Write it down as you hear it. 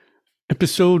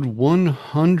episode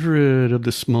 100 of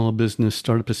the Small Business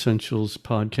Startup Essentials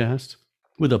podcast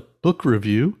with a book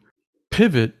review,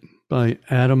 Pivot by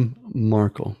Adam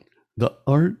Markel, The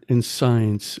Art and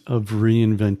Science of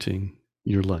Reinventing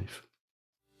Your Life.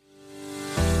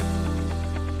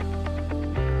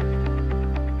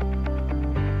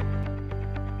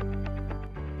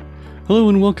 Hello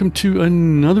and welcome to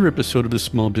another episode of the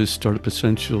Small Biz Startup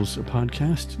Essentials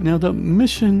podcast. Now, the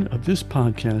mission of this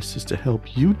podcast is to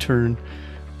help you turn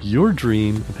your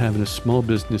dream of having a small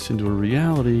business into a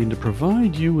reality and to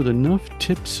provide you with enough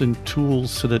tips and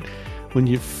tools so that when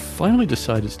you finally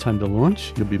decide it's time to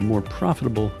launch, you'll be more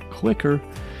profitable quicker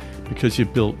because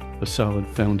you've built a solid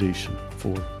foundation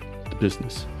for the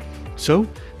business. So,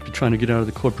 if you're trying to get out of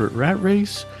the corporate rat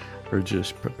race, or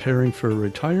just preparing for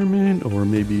retirement, or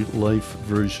maybe life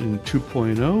version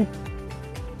 2.0,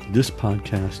 this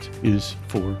podcast is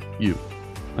for you.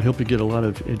 I hope you get a lot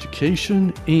of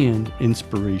education and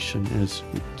inspiration as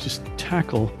we just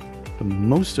tackle the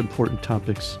most important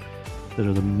topics that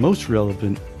are the most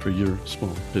relevant for your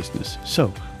small business.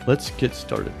 So let's get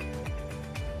started.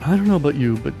 I don't know about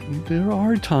you, but there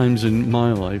are times in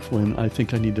my life when I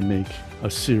think I need to make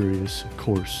a serious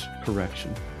course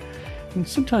correction. And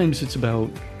sometimes it's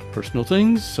about personal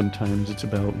things, sometimes it's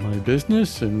about my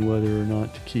business and whether or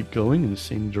not to keep going in the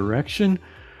same direction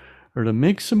or to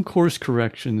make some course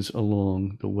corrections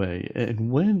along the way.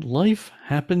 And when life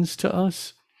happens to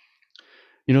us,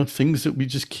 things that we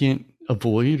just can't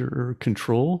avoid or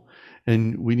control,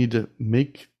 and we need to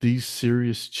make these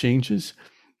serious changes,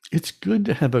 it's good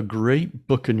to have a great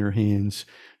book in your hands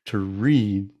to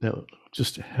read that will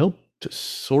just help to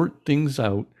sort things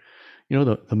out.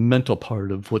 The mental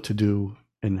part of what to do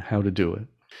and how to do it.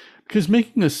 Because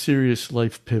making a serious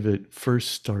life pivot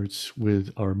first starts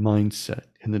with our mindset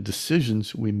and the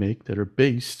decisions we make that are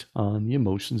based on the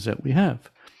emotions that we have.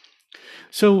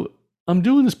 So I'm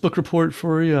doing this book report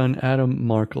for you on Adam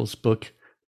Markel's book,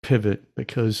 Pivot,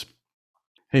 because,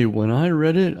 hey, when I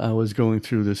read it, I was going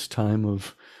through this time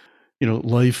of,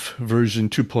 life version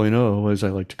 2.0, as I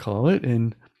like to call it,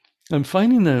 and I'm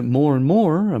finding that more and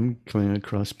more I'm coming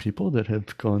across people that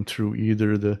have gone through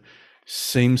either the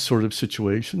same sort of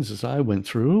situations as I went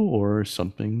through or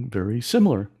something very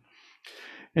similar.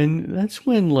 And that's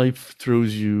when life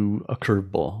throws you a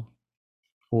curveball,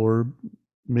 or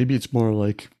maybe it's more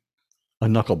like a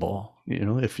knuckleball,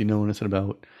 if you know anything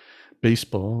about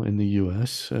baseball in the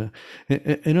US.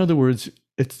 In other words,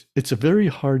 it's a very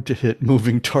hard to hit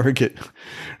moving target,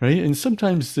 right? And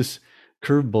sometimes this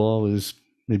curveball is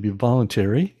maybe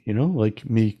voluntary, like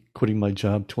me quitting my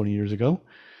job 20 years ago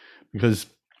because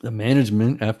the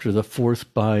management after the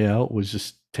fourth buyout was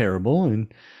just terrible,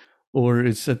 or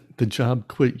it's that the job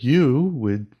quit you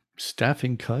with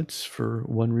staffing cuts for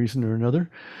one reason or another,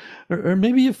 or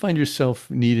maybe you find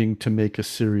yourself needing to make a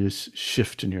serious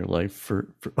shift in your life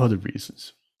for other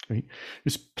reasons, right?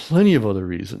 There's plenty of other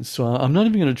reasons. So I'm not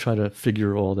even going to try to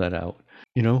figure all that out,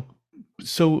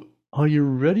 So are you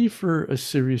ready for a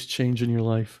serious change in your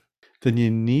life? Then you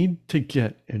need to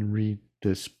get and read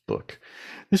this book.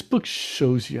 This book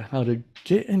shows you how to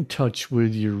get in touch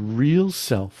with your real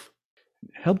self.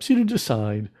 It helps you to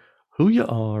decide who you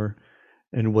are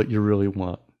and what you really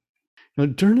want. Now,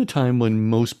 during a time when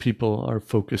most people are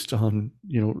focused on,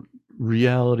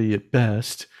 reality at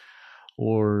best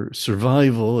or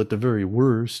survival at the very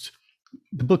worst,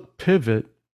 the book Pivot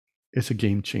is a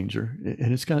game changer.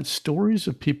 And it's got stories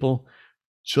of people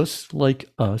just like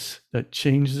us that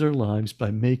change their lives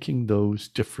by making those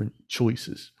different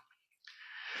choices.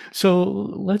 So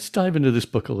let's dive into this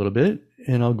book a little bit,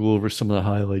 and I'll go over some of the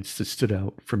highlights that stood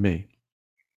out for me.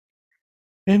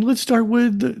 And let's start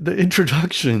with the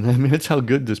introduction. I mean, that's how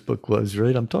good this book was,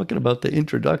 right? I'm talking about the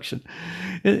introduction.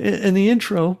 In the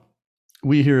intro,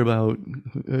 we hear about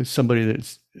somebody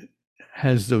that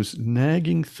has those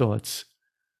nagging thoughts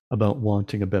about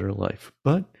wanting a better life,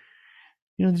 but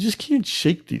they just can't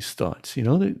shake these thoughts.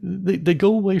 They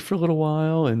go away for a little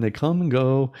while and they come and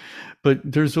go, but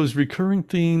there's those recurring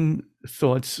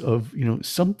thoughts of,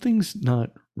 something's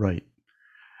not right.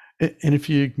 And if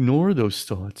you ignore those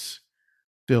thoughts,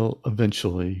 they'll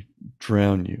eventually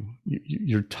drown you.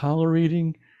 You're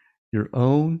tolerating your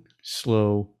own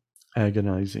slow,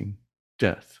 agonizing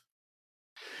death.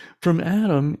 From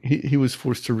Adam, he was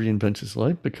forced to reinvent his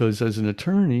life because as an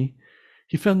attorney,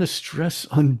 he found the stress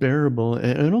unbearable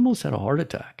and almost had a heart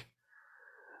attack.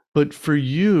 But for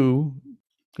you,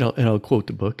 and I'll quote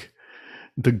the book,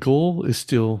 the goal is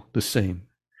still the same,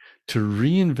 to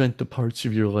reinvent the parts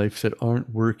of your life that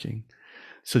aren't working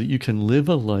so that you can live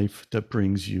a life that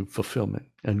brings you fulfillment,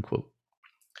 end quote.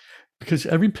 Because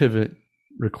every pivot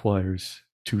requires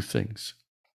two things: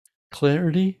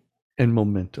 clarity and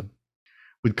momentum.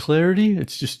 With clarity,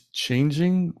 it's just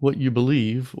changing what you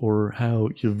believe or how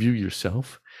you view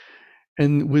yourself.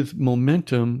 And with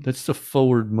momentum, that's the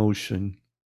forward motion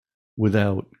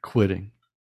without quitting.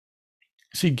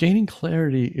 See, gaining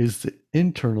clarity is the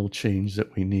internal change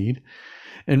that we need,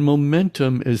 and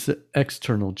momentum is the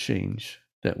external change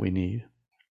that we need.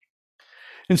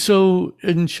 And so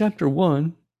in chapter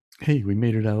 1, hey, we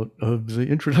made it out of the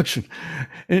introduction.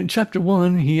 In chapter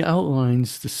 1, he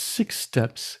outlines the 6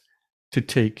 steps to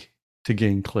take to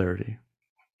gain clarity.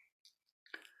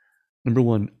 Number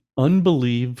 1,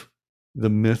 unbelieve the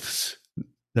myths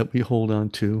that we hold on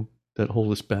to that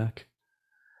hold us back.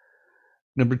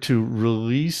 Number 2,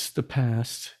 release the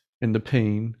past and the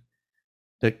pain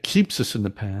that keeps us in the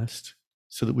past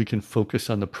so that we can focus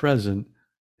on the present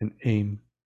and aim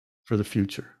for the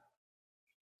future.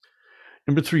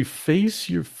 Number 3, face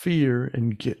your fear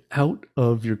and get out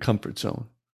of your comfort zone.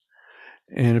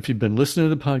 And if you've been listening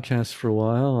to the podcast for a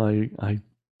while, I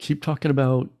keep talking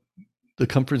about the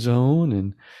comfort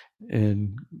zone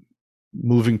and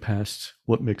moving past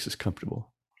what makes us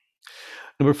comfortable.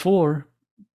 Number 4,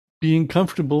 being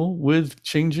comfortable with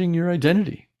changing your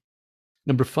identity.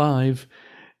 Number 5,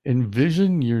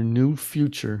 envision your new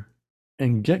future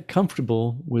and get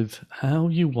comfortable with how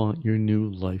you want your new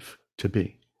life to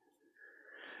be.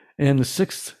 And the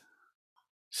 6th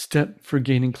step for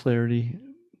gaining clarity,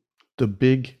 the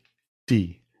big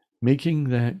D, making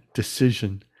that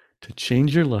decision to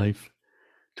change your life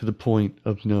to the point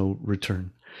of no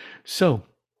return. So,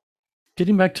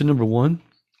 getting back to number 1,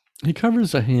 he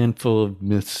covers a handful of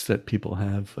myths that people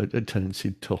have a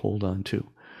tendency to hold on to.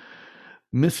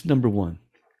 Myth number 1,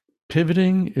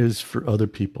 pivoting is for other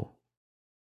people.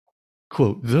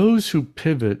 Quote, those who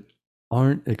pivot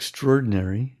aren't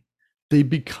extraordinary. They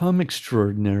become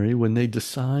extraordinary when they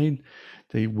decide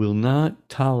they will not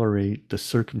tolerate the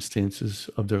circumstances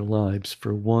of their lives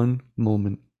for one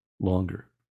moment longer.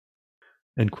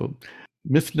 End quote.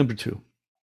 Myth number 2,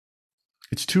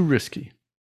 it's too risky.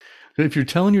 If you're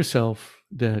telling yourself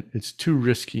that it's too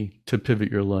risky to pivot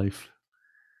your life,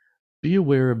 be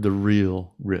aware of the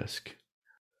real risk.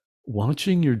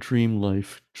 Watching your dream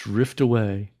life drift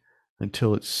away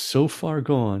until it's so far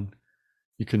gone,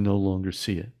 you can no longer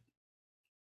see it.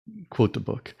 Quote the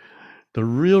book. The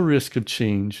real risk of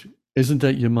change isn't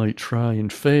that you might try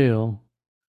and fail.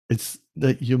 It's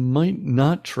that you might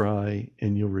not try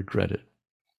and you'll regret it.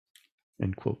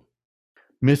 End quote.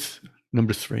 Myth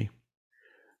number 3,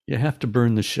 you have to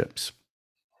burn the ships.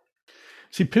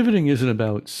 See, pivoting isn't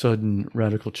about sudden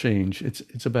radical change.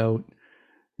 It's about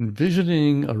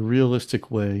envisioning a realistic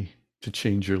way to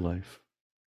change your life.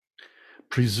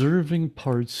 Preserving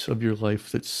parts of your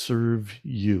life that serve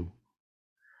you.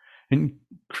 And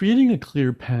creating a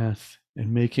clear path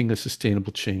and making a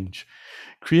sustainable change.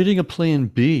 Creating a plan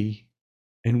B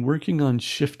and working on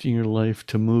shifting your life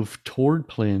to move toward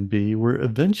plan B, where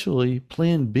eventually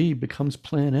plan B becomes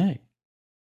plan A.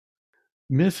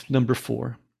 Myth number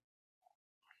 4,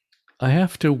 I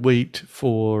have to wait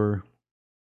for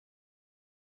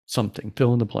something,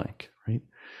 fill in the blank, right?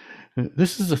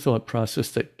 This is a thought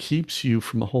process that keeps you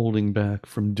from holding back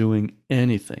from doing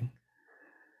anything.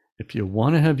 If you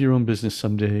want to have your own business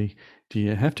someday, do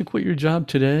you have to quit your job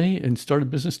today and start a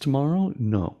business tomorrow?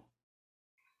 No.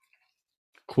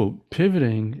 Quote,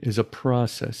 pivoting is a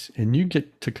process and you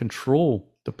get to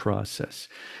control the process.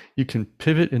 You can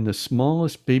pivot in the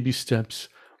smallest baby steps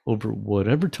over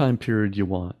whatever time period you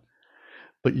want,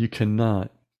 but you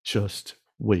cannot just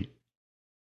wait.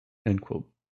 End quote.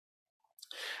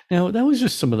 Now, that was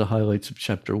just some of the highlights of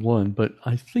chapter 1, but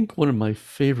I think one of my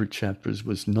favorite chapters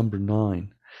was number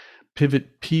 9,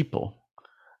 Pivot People,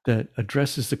 that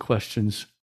addresses the questions,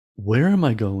 where am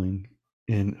I going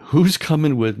and who's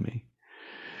coming with me?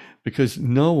 Because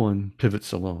no one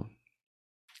pivots alone.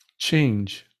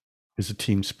 Change is a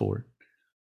team sport.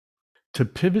 To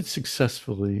pivot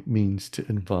successfully means to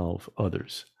involve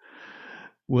others.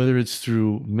 Whether it's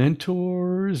through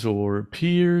mentors or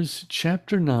peers,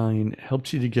 chapter 9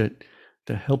 helps you to get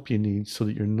the help you need so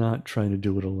that you're not trying to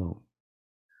do it alone.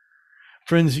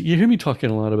 Friends, you hear me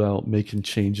talking a lot about making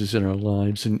changes in our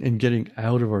lives and getting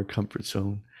out of our comfort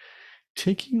zone,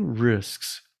 taking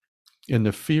risks and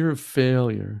the fear of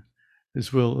failure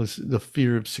as well as the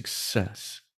fear of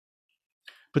success.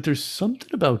 But there's something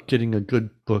about getting a good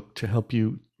book to help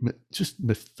you just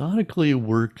methodically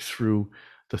work through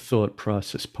the thought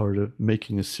process part of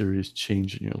making a serious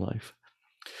change in your life.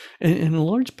 And a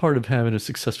large part of having a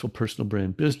successful personal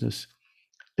brand business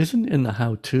isn't in the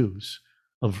how-tos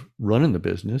of running the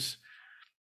business.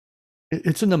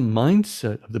 It's in the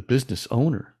mindset of the business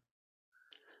owner.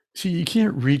 See, you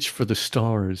can't reach for the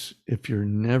stars if you're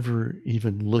never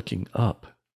even looking up.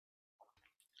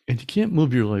 And you can't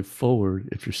move your life forward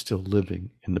if you're still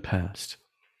living in the past.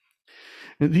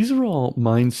 And these are all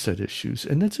mindset issues,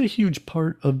 and that's a huge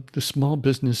part of the small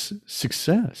business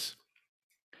success.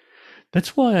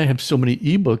 That's why I have so many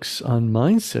ebooks on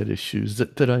mindset issues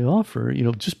that I offer,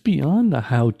 just beyond the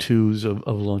how-tos of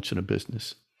launching a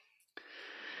business.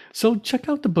 So check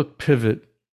out the book Pivot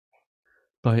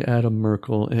by Adam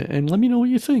Merkel and let me know what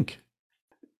you think.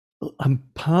 I'm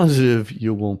positive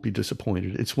you won't be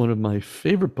disappointed. It's one of my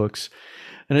favorite books,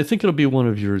 and I think it'll be one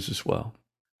of yours as well.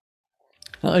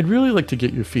 Now, I'd really like to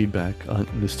get your feedback on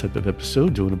this type of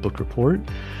episode, doing a book report.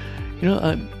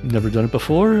 I've never done it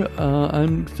before.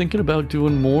 I'm thinking about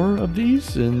doing more of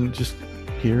these, and just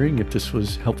hearing if this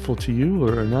was helpful to you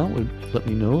or not would let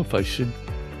me know if I should,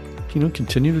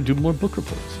 continue to do more book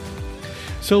reports.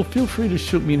 So feel free to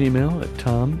shoot me an email at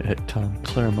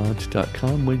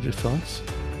tom@tomclaremont.com with your thoughts.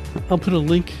 I'll put a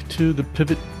link to the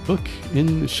Pivot book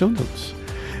in the show notes.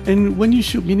 And when you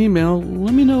shoot me an email,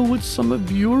 let me know what some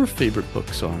of your favorite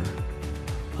books are.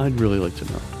 I'd really like to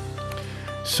know.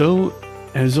 So,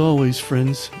 as always,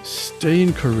 friends, stay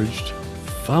encouraged,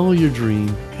 follow your dream,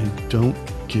 and don't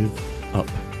give up.